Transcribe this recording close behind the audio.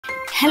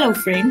Hello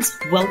friends,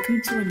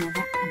 welcome to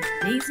another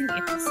amazing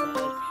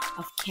episode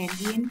of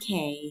Candy and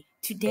Kay.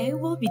 Today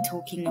we'll be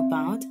talking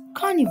about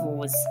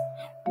carnivores.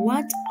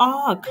 What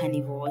are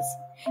carnivores?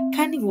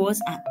 Carnivores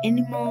are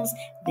animals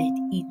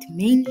that eat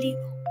mainly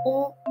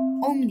or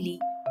only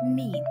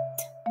meat.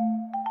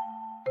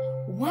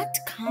 What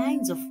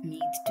kinds of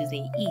meat do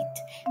they eat?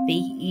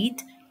 They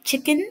eat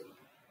chicken,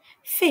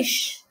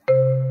 fish,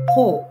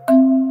 pork,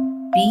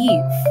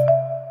 beef,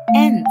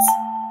 ants,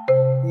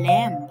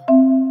 lamb,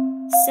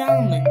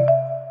 salmon,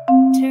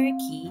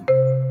 turkey,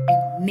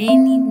 and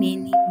many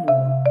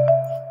more.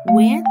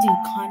 Where do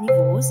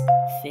carnivores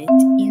fit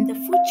in the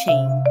food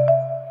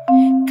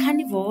chain?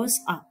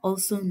 Carnivores are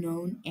also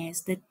known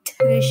as the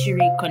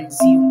tertiary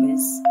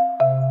consumers.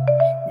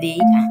 They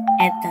are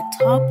at the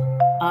top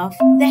of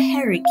the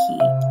hierarchy.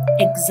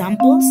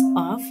 Examples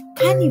of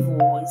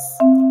carnivores: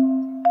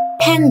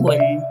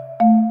 penguin.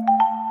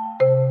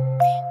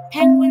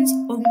 Penguins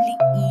only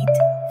eat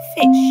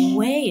fish.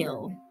 Whale.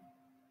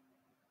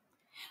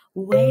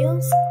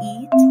 Whales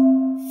eat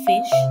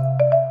fish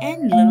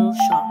and little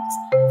sharks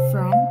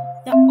from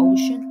the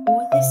ocean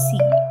or the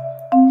sea.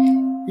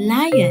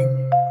 Lion.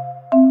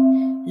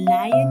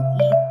 Lion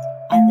eat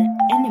other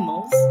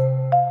animals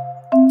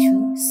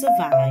to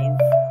survive.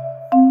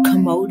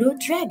 Komodo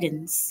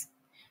dragons.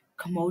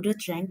 Komodo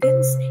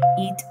dragons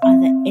eat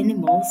other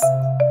animals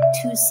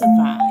to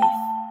survive.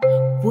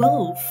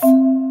 Wolf.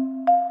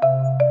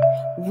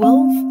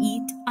 Wolf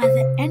eat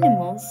other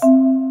animals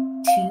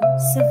to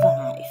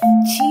survive.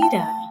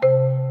 Cheetah.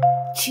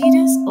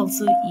 Cheetahs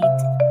also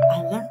eat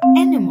other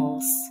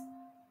animals.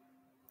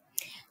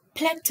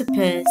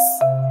 Platypus.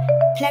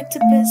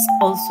 Platypus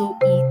also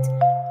eat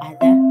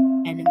other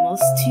animals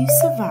to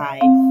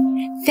survive.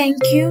 Thank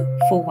you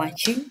for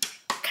watching.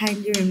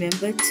 Kindly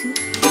remember to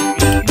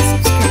like and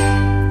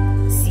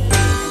subscribe. See you in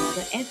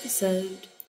another episode.